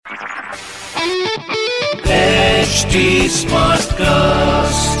HT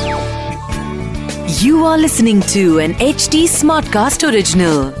Smartcast. You are listening to an HT Smartcast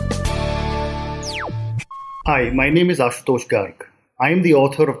original. Hi, my name is Ashutosh Garg. I am the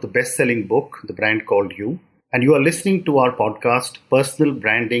author of the best-selling book, The Brand Called You, and you are listening to our podcast, Personal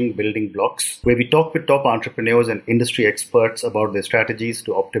Branding Building Blocks, where we talk with top entrepreneurs and industry experts about their strategies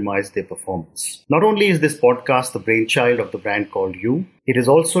to optimize their performance. Not only is this podcast the brainchild of The Brand Called You, it is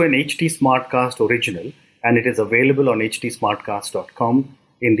also an HT Smartcast original, and it is available on htsmartcast.com,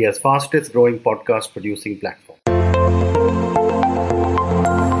 India's fastest growing podcast producing platform.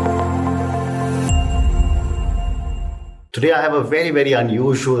 Today I have a very, very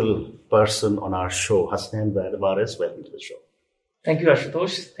unusual person on our show, Hasnain Varis. Welcome to the show. Thank you,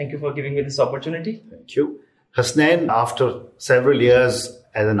 Ashutosh. Thank you for giving me this opportunity. Thank you. Hasnain, after several years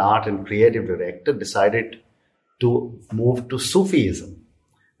as an art and creative director, decided to move to Sufism.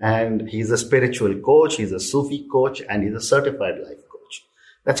 And he's a spiritual coach, he's a Sufi coach, and he's a certified life coach.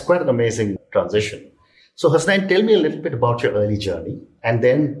 That's quite an amazing transition. So Hasnain, tell me a little bit about your early journey and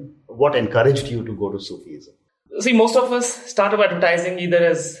then what encouraged you to go to Sufism. See, most of us start off advertising either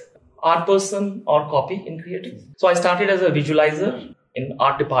as art person or copy in creative. So I started as a visualizer in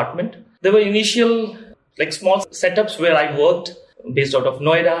art department. There were initial small setups where I worked based out of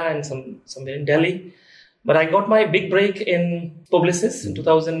Noida and somewhere in Delhi. But I got my big break in Publicis in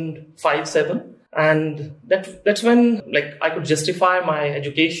 2005-07. And that's when I could justify my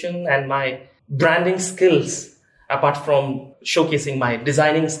education and my branding skills apart from showcasing my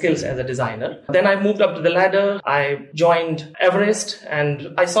designing skills as a designer. Then I moved up to the ladder. I joined Everest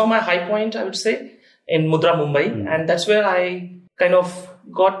and I saw my high point, I would say, in Mudra, Mumbai. And that's where I kind of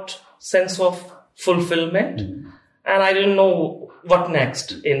got sense of fulfillment. And I didn't know what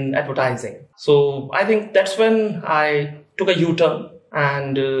next in advertising. So I think that's when I took a U-turn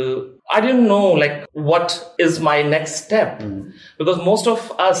and I didn't know what is my next step. Because most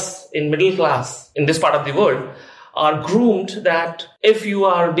of us in middle class in this part of the world are groomed that if you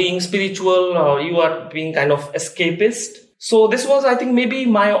are being spiritual or you are being kind of escapist. So this was, I think, maybe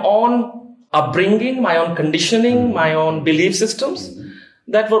my own upbringing, my own conditioning, my own belief systems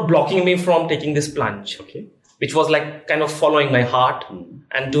that were blocking me from taking this plunge. Okay. Which was kind of following my heart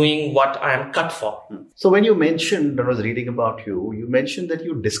and doing what I am cut for. So when you mentioned, I was reading about you, you mentioned that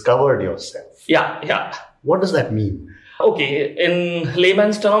you discovered yourself. Yeah. What does that mean? Okay, in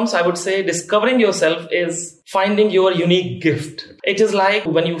layman's terms, I would say discovering yourself is finding your unique gift. It is like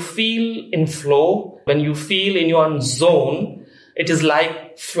when you feel in flow, when you feel in your own zone, it is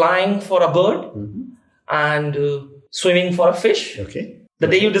like flying for a bird and swimming for a fish. Okay. The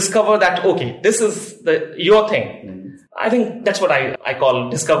day you discover that, okay, this is your thing. I think that's what I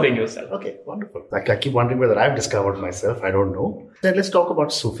call discovering yourself. Okay, wonderful. I keep wondering whether I've discovered myself. I don't know. Then let's talk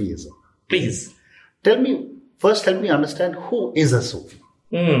about Sufism. Please. Help me understand who is a Sufi.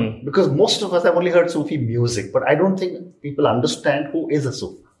 Because most of us have only heard Sufi music, but I don't think people understand who is a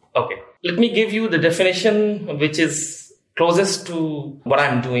Sufi. Okay. Let me give you the definition which is closest to what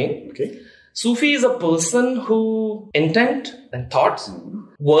I'm doing. Okay. Sufi is a person who intent and thoughts,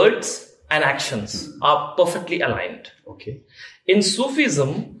 words and actions are perfectly aligned. Okay. In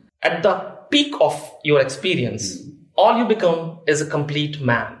Sufism, at the peak of your experience, all you become is a complete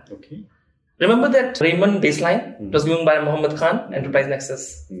man. Okay. Remember that Raymond baseline? It was given by Muhammad Khan, Enterprise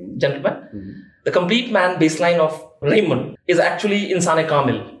Nexus gentleman. The complete man baseline of Raymond is actually Insane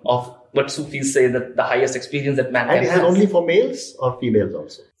Kamil, of what Sufis say that the highest experience that man can have. And is it only for males or females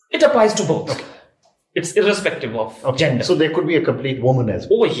also? It applies to both. Okay. It's irrespective of gender. So there could be a complete woman as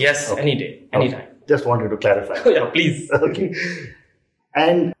well. Oh, yes. Any day. Anytime. Just wanted to clarify. Yeah, please. Okay.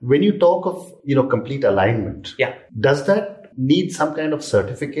 And when you talk of, complete alignment, does that need some kind of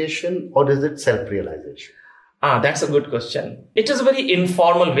certification or is it self-realization? That's a good question. It is a very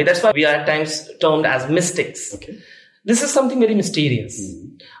informal way. That's why we are at times termed as mystics. Okay. This is something very mysterious.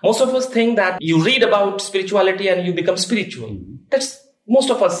 Most of us think that you read about spirituality and you become spiritual.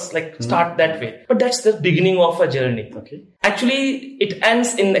 Most of us start that way. But that's the beginning of a journey. Okay. Actually, it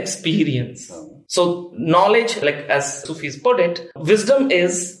ends in experience. So knowledge, as Sufis put it, wisdom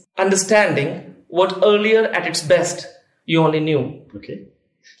is understanding what earlier at its best you only knew. Okay.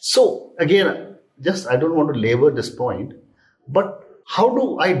 So again, I don't want to labor this point, but how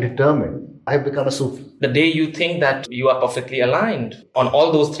do I determine I've become a Sufi? The day you think that you are perfectly aligned on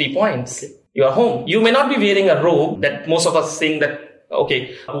all those 3 points, you are home. You may not be wearing a robe that most of us think that,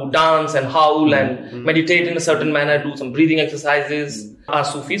 who dance and howl and meditate in a certain manner, do some breathing exercises, are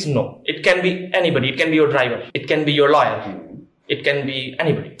Sufis. No. It can be anybody. It can be your driver. It can be your lawyer. It can be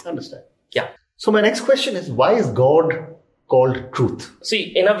anybody. Understand. Yeah. So my next question is, why is God called truth? See,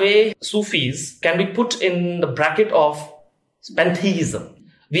 in a way, Sufis can be put in the bracket of pantheism.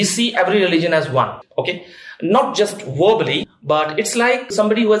 We see every religion as one, okay? Not just verbally, but it's like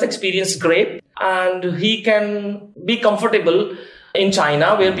somebody who has experienced grape and he can be comfortable in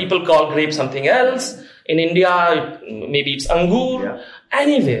China where people call grape something else. In India, maybe it's angur,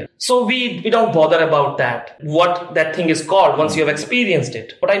 anywhere. So we don't bother about that, what that thing is called once you have experienced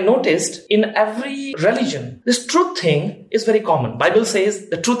it. But I noticed in every religion, this truth thing is very common. Bible says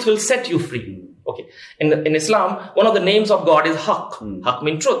the truth will set you free. Okay. In Islam, one of the names of God is Haq. Haq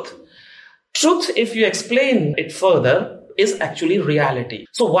means truth. Truth, if you explain it further, is actually reality.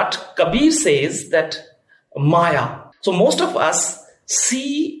 So what Kabir says that Maya. So most of us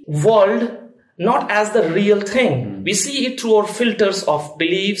see world not as the real thing. We see it through our filters of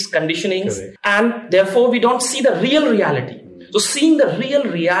beliefs, conditionings, and therefore we don't see the real reality. So seeing the real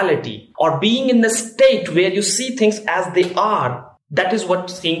reality or being in the state where you see things as they are, that is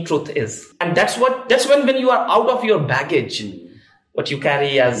what seeing truth is. And that's when you are out of your baggage, what you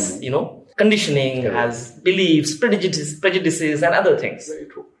carry as, conditioning, as beliefs, prejudices and other things. Very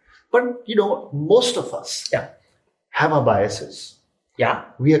true. But, most of us have our biases. Yeah.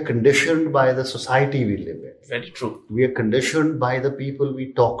 We are conditioned by the society we live in. Very true. We are conditioned by the people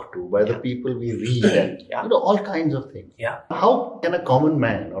we talk to, by the people we read, and all kinds of things. Yeah. How can a common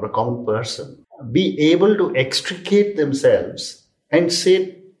man or a common person be able to extricate themselves and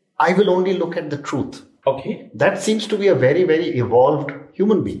say, I will only look at the truth? Okay. That seems to be a very, very evolved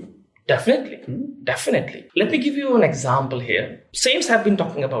human being. Definitely. Let me give you an example here. Saints have been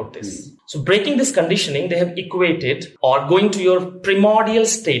talking about this. So breaking this conditioning, they have equated or going to your primordial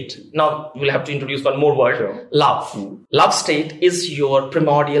state. Now we'll have to introduce one more word, love. Love state is your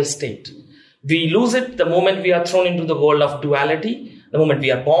primordial state. We lose it the moment we are thrown into the world of duality, the moment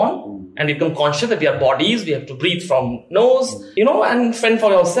we are born and we become conscious that we are bodies, we have to breathe from nose, and fend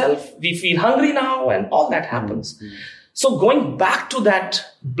for yourself. We feel hungry now and all that happens. So going back to that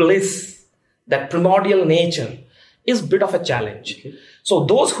bliss, that primordial nature is a bit of a challenge. Okay. So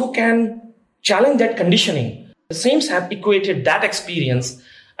those who can challenge that conditioning, the saints have equated that experience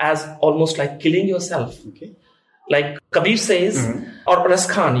as almost like killing yourself. Okay. Like Kabir says, or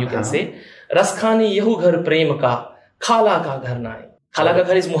Raskhan you can say, Raskhani yahu ghar prem ka, khala ka ghar nahi. Khala ka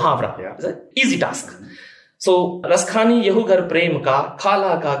ghar is muhavra. Yeah. It's an easy task. So Raskhani yahu ghar prem ka,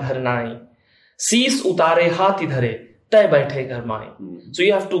 khala ka ghar nahi. Sees utare haath idhare. So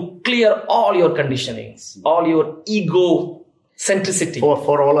you have to clear all your conditionings, all your ego centricity.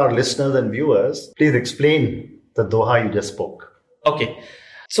 For all our listeners and viewers, please explain the doha you just spoke. Okay.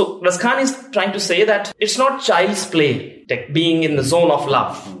 So Raskhan is trying to say that it's not child's play, like being in the zone of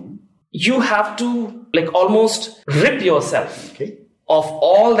love. You have to almost rip yourself of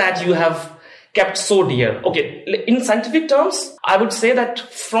all that you have kept so dear. Okay, in scientific terms, I would say that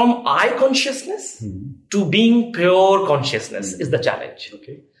from I consciousness to being pure consciousness is the challenge.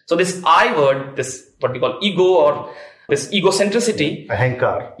 Okay. So this I word, this what we call ego or this egocentricity.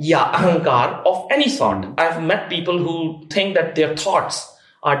 Ahankar. Yeah, ahankar of any sort. I've met people who think that their thoughts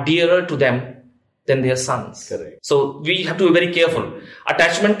are dearer to them than their sons. Correct. So we have to be very careful.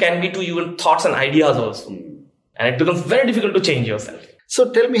 Attachment can be to even thoughts and ideas also. And it becomes very difficult to change yourself. So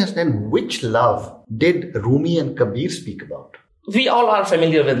tell me, Hasnain, which love did Rumi and Kabir speak about? We all are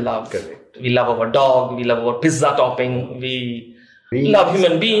familiar with love. Correct. We love our dog, we love our pizza topping, we love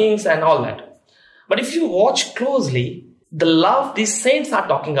human beings and all that. But if you watch closely, the love these saints are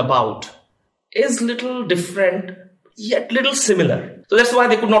talking about is little different, yet little similar. So that's why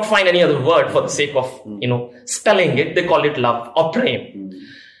they could not find any other word for the sake of, spelling it. They call it love or prem.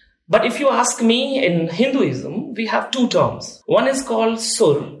 But if you ask me, in Hinduism, we have two terms. One is called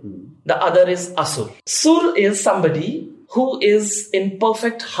Sur, the other is Asur. Sur is somebody who is in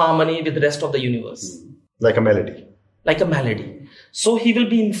perfect harmony with the rest of the universe. Like a melody. Like a melody. So he will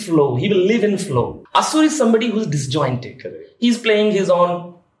be in flow, he will live in flow. Asur is somebody who is disjointed. Correct. He's playing his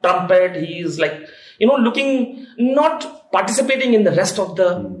own trumpet, he is looking, not participating in the rest of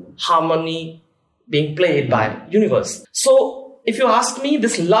the harmony being played by universe. So, if you ask me,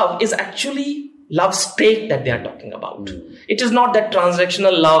 this love is actually love state that they are talking about. It is not that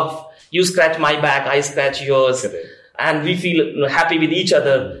transactional love, you scratch my back, I scratch yours, and we feel happy with each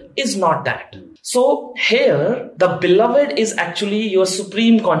other. Is not that. So here, the beloved is actually your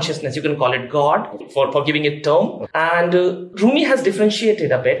supreme consciousness. You can call it God for giving it term. And Rumi has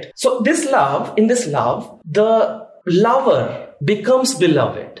differentiated a bit. So in this love, the lover becomes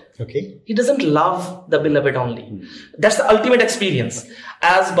beloved. Okay. He doesn't love the beloved only. That's the ultimate experience.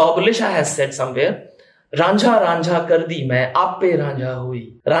 As Bahubali Shah has said somewhere, Ranjha Ranjha kar di main, aap pe Ranjha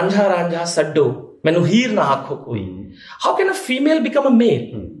hui. Ranjha Ranjha saddo, Mainu heer na aakho koi. How can a female become a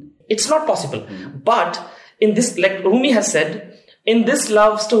male? It's not possible. But in this, like Rumi has said, in this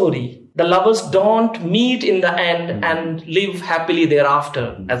love story, the lovers don't meet in the end and live happily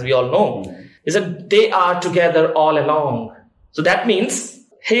thereafter, as we all know. Is that they are together all along. So that means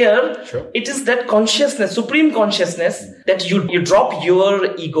here, it is that consciousness, supreme consciousness, that you drop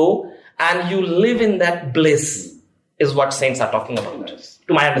your ego and you live in that bliss, is what saints are talking about,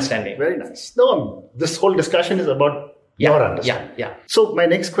 to my understanding. Very nice. No, this whole discussion is about your understanding. Yeah. So my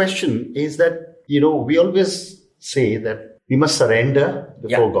next question is that, we always say that we must surrender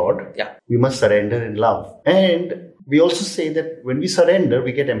before God. Yeah. We must surrender in love. And we also say that when we surrender,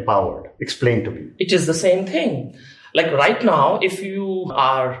 we get empowered. Explain to me. It is the same thing. Like right now, if you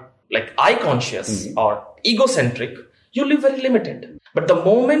are like I conscious or egocentric, you live very limited. But the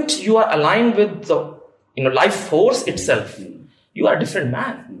moment you are aligned with the life force itself, you are a different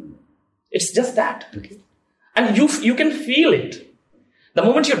man. It's just that. Okay. And you can feel it. The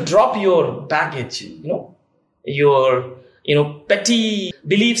moment you drop your baggage, your petty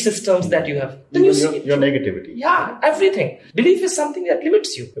belief systems that you have, then you see your negativity. Yeah, everything. Belief is something that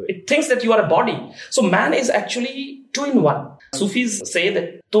limits you. It thinks that you are a body. So man is actually 2 in 1. Sufis say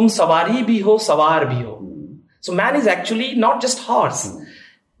that tum savari bhi ho, sawar bhi ho. So man is actually not just horse.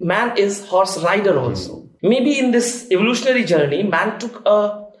 Man is horse rider also. Maybe in this evolutionary journey, man took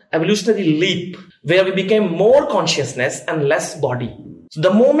a evolutionary leap where we became more consciousness and less body. So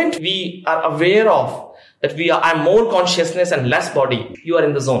the moment we are aware of that I'm more consciousness and less body, you are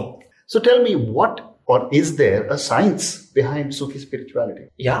in the zone. So tell me, is there a science behind Sufi spirituality?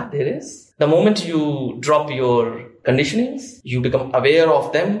 Yeah, there is. The moment you drop your conditionings, you become aware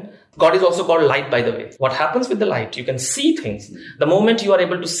of them. God is also called light, by the way. What happens with the light? You can see things. The moment you are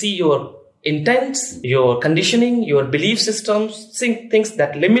able to see your intents, your conditioning, your belief systems, things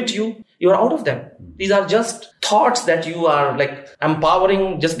that limit you, you're out of them. These are just thoughts that you are like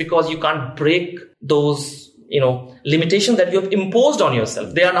empowering just because you can't break those, limitations that you have imposed on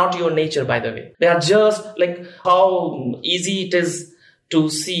yourself. They are not your nature, by the way. They are just like how easy it is to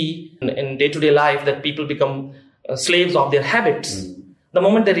see in day-to-day life that people become slaves of their habits. The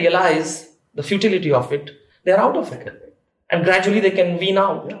moment they realize the futility of it, they are out of it. And gradually they can wean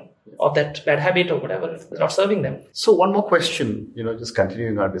out of that bad habit or whatever. It's not serving them. So one more question, just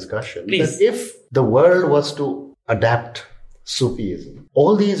continuing our discussion. Please. That if the world was to adapt Sufism,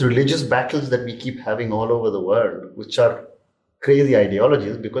 all these religious battles that we keep having all over the world, which are crazy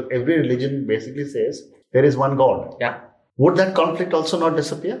ideologies, because every religion basically says there is one God. Yeah. Would that conflict also not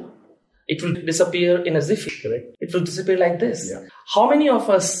disappear? It will disappear in a jiffy. Correct. It will disappear like this. Yeah. How many of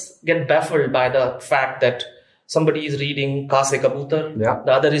us get baffled by the fact that somebody is reading Kaase Kabutar,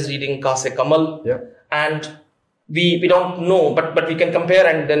 the other is reading Kaase Kamal, and we don't know, but we can compare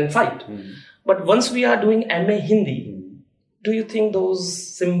and then fight. But once we are doing MA Hindi, do you think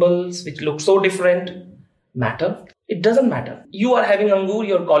those symbols which look so different matter? It doesn't matter. You are having angur,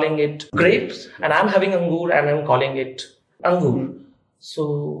 you're calling it grapes, and I'm having angur and I'm calling it angur.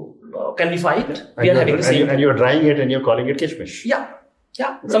 So can we fight? We are having the same. And you're drying it and you're calling it kishmish. Yeah.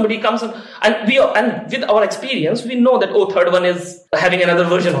 Somebody comes and with our experience, we know that third one is having another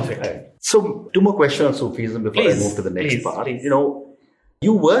version of it. Right. So 2 more questions on Sufism before I move to the next part. Please.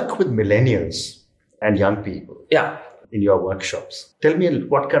 You work with millennials and young people. Yeah. In your workshops. Tell me,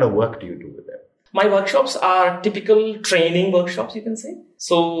 what kind of work do you do with them? My workshops are typical training workshops, you can say.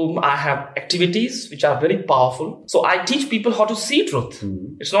 So I have activities which are very powerful. So I teach people how to see truth.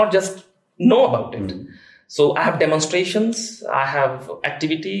 It's not just know about it. So I have demonstrations, I have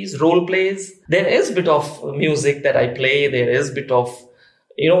activities, role plays. There is a bit of music that I play. There is a bit of,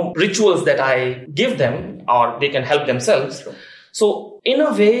 rituals that I give them, or they can help themselves. Sure. So in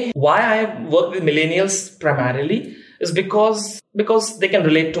a way, why I work with millennials primarily is because they can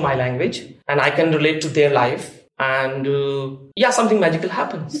relate to my language and I can relate to their life, and something magical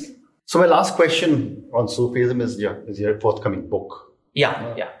happens. So my last question on Sufism is your forthcoming book.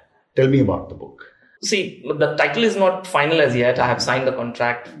 Yeah. Tell me about the book. See, the title is not final as yet. I have signed the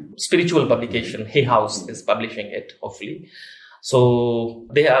contract. Spiritual publication, Hay House is publishing it, hopefully. So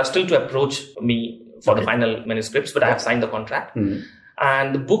they are still to approach me for the final manuscripts, but I have signed the contract.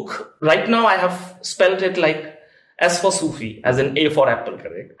 And the book, right now I have spelled it like S for Sufi, as in A for apple.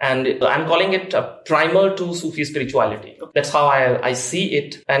 Correct. And I'm calling it a primer to Sufi spirituality. That's how I see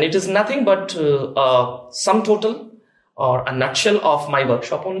it. And it is nothing but a sum total or a nutshell of my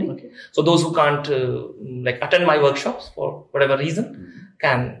workshop only. Okay. So those who can't attend my workshops for whatever reason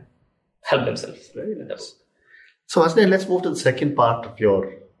can help themselves. Very nice. So Hasnain, let's move to the second part of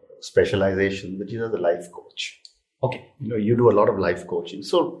your specialization, which is the life coach. Okay. You do a lot of life coaching.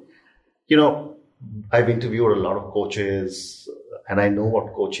 So, I've interviewed a lot of coaches and I know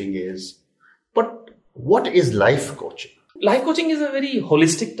what coaching is. But what is life coaching? Life coaching is a very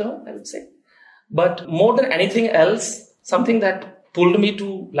holistic term, I would say. But more than anything else, something that pulled me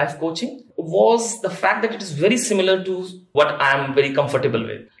to life coaching was the fact that it is very similar to what I am very comfortable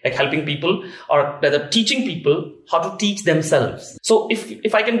with, like helping people or rather teaching people how to teach themselves. So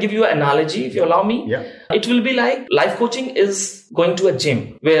if I can give you an analogy, if you allow me, it will be like life coaching is going to a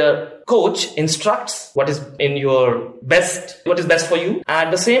gym where coach instructs what is in your best, what is best for you.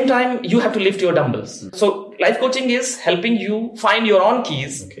 At the same time, you have to lift your dumbbells. So life coaching is helping you find your own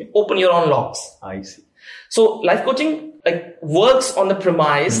keys, open your own locks. I see. So life coaching works on the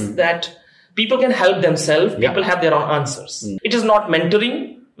premise that people can help themselves. People have their own answers. It is not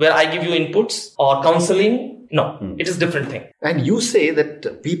mentoring where I give you inputs or counseling. No, it is different thing. And you say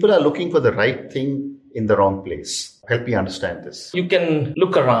that people are looking for the right thing in the wrong place. Help me understand this. You can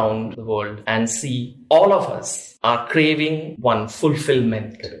look around the world and see all of us are craving one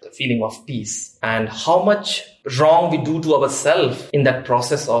fulfillment, the feeling of peace, and how much wrong we do to ourselves in that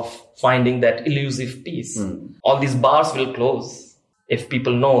process of finding that elusive peace. All these bars will close if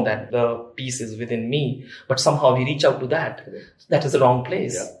people know that the peace is within me, but somehow we reach out to that. That is the wrong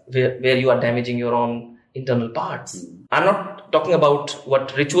place where you are damaging your own internal parts. I'm not talking about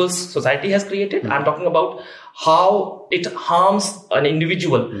what rituals society has created. I'm talking about how it harms an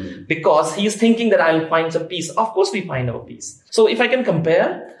individual because he is thinking that I'll find some peace. Of course, we find our peace. So if I can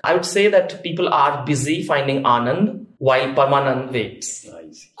compare, I would say that people are busy finding Anand while Paramanand waits.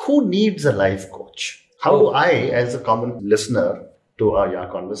 Who needs a life coach? How do I, as a common listener to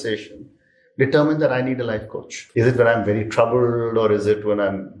our conversation, determine that I need a life coach? Is it when I'm very troubled, or is it when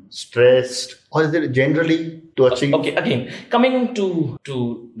I'm stressed, or is it generally to achieve? Okay, again, coming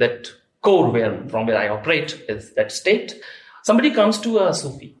to that core from where I operate is that state. Somebody comes to a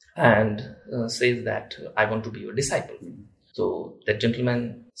Sufi and says that I want to be your disciple. So that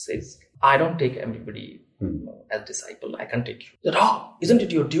gentleman says, I don't take everybody as disciple. I can take you. Isn't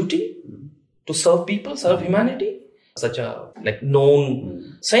it your duty to serve people, serve humanity? Such a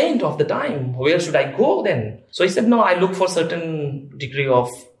known saint of the time. Where should I go then? So he said, no, I look for certain degree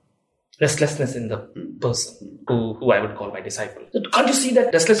of restlessness in the person who I would call my disciple. Can't you see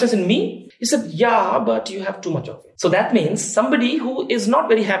that restlessness in me? He said, yeah, but you have too much of it. So that means somebody who is not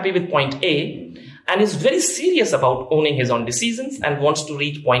very happy with point A and is very serious about owning his own decisions and wants to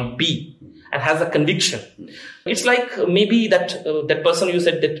reach point B and has a conviction. It's like maybe that person you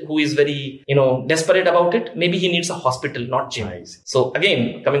said that who is very, desperate about it, maybe he needs a hospital, not gym. So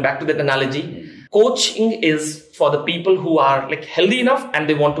again, coming back to that analogy, coaching is for the people who are healthy enough and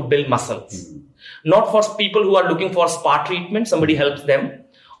they want to build muscles. Not for people who are looking for spa treatment, somebody helps them,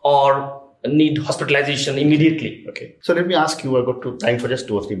 or need hospitalization immediately. Okay. So let me ask you, I've got time for just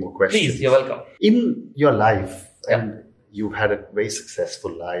 2 or 3 more questions. Please, you're welcome. In your life, and you've had a very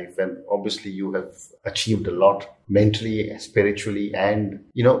successful life, and obviously you have achieved a lot mentally, spiritually, and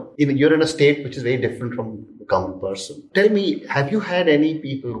you're in a state which is very different from the common person. Tell me, have you had any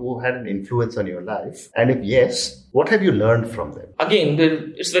people who had an influence on your life? And if yes, what have you learned from them? Again,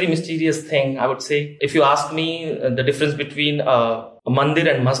 it's a very mysterious thing, I would say. If you ask me the difference between a mandir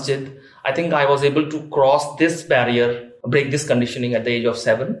and masjid, I think I was able to cross this barrier, break this conditioning at the age of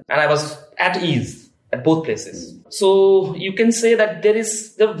 7, and I was at ease at both places. So you can say that there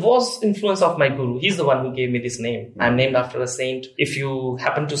was influence of my guru. He's the one who gave me this name. I'm named after a saint. If you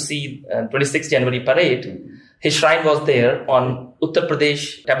happen to see 26th January parade, his shrine was there on Uttar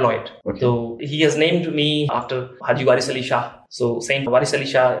Pradesh tabloid. So he has named me after Haji Waris Ali Shah. So Saint Waris Ali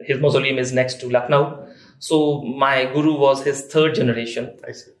Shah, his mausoleum is next to Lucknow. So my guru was his 3rd generation.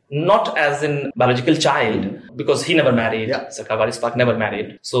 I see. Not as in biological child, because he never married. Sarkar Waris Pak never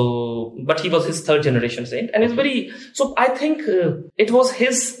married. So, but he was his 3rd generation saint, and so I think it was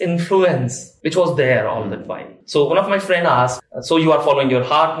his influence which was there all that while. So one of my friends asked, so you are following your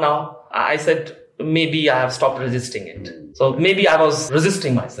heart now? I said, maybe I have stopped resisting it. So maybe I was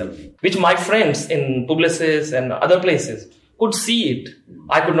resisting myself, which my friends in Publicis and other places could see it.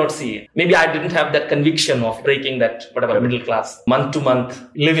 I could not see it. Maybe I didn't have that conviction of breaking that middle class month to month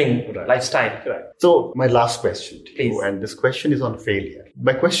living lifestyle. Right. So my last question to you, and this question is on failure.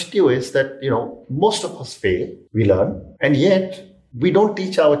 My question to you is that, most of us fail, we learn, and yet we don't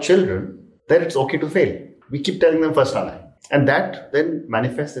teach our children that it's okay to fail. We keep telling them first time. And that then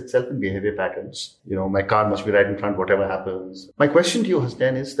manifests itself in behavior patterns. My car must be right in front, whatever happens. My question to you,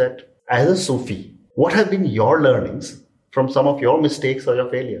 Hasnain, is that as a Sufi, what have been your learnings from some of your mistakes or your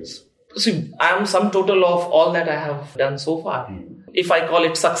failures? See, I am sum total of all that I have done so far. If I call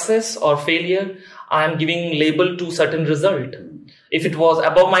it success or failure, I am giving label to certain result. If it was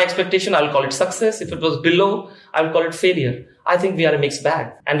above my expectation, I'll call it success. If it was below, I'll call it failure. I think we are a mixed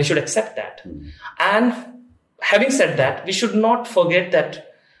bag and we should accept that. And having said that, we should not forget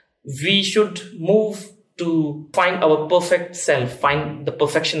that we should move to find our perfect self, find the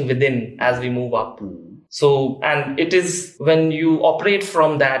perfection within as we move up. So, and it is when you operate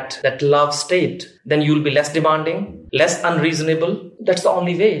from that love state, then you'll be less demanding, less unreasonable. That's the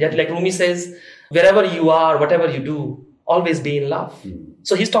only way. That, like Rumi says, wherever you are, whatever you do, always be in love.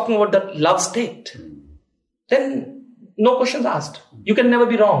 So he's talking about that love state. Then no questions asked. You can never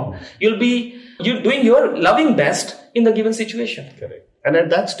be wrong. You're doing your loving best in the given situation. Correct. And at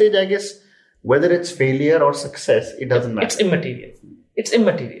that stage, I guess, whether it's failure or success, it doesn't matter. It's immaterial. It's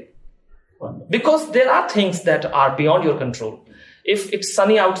immaterial. Because there are things that are beyond your control. If it's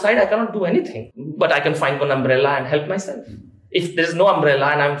sunny outside, I cannot do anything. But I can find one umbrella and help myself. If there is no umbrella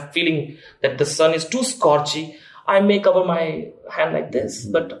and I'm feeling that the sun is too scorchy, I may cover my hand like this.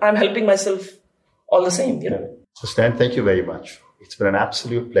 But I'm helping myself all the same. So Stan, thank you very much. It's been an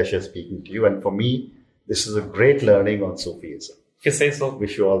absolute pleasure speaking to you. And for me, this is a great learning on Sufism. If you say so.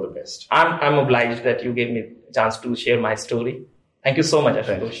 Wish you all the best. I'm obliged that you gave me a chance to share my story. Thank you so much,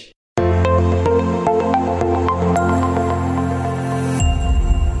 Ashutosh.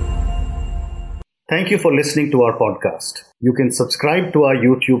 Thank you for listening to our podcast. You can subscribe to our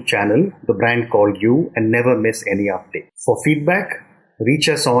YouTube channel, The Brand Called You, and never miss any update. For feedback, reach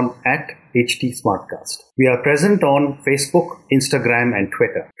us on @HT Smartcast. We are present on Facebook, Instagram, and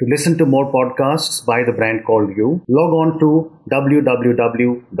Twitter. To listen to more podcasts by The Brand Called You, log on to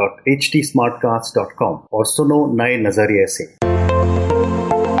www.htsmartcast.com or suno naye nazariye se.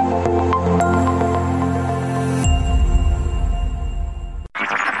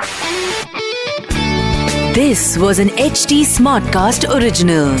 This was an HT Smartcast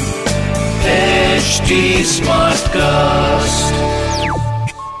original. HT Smartcast.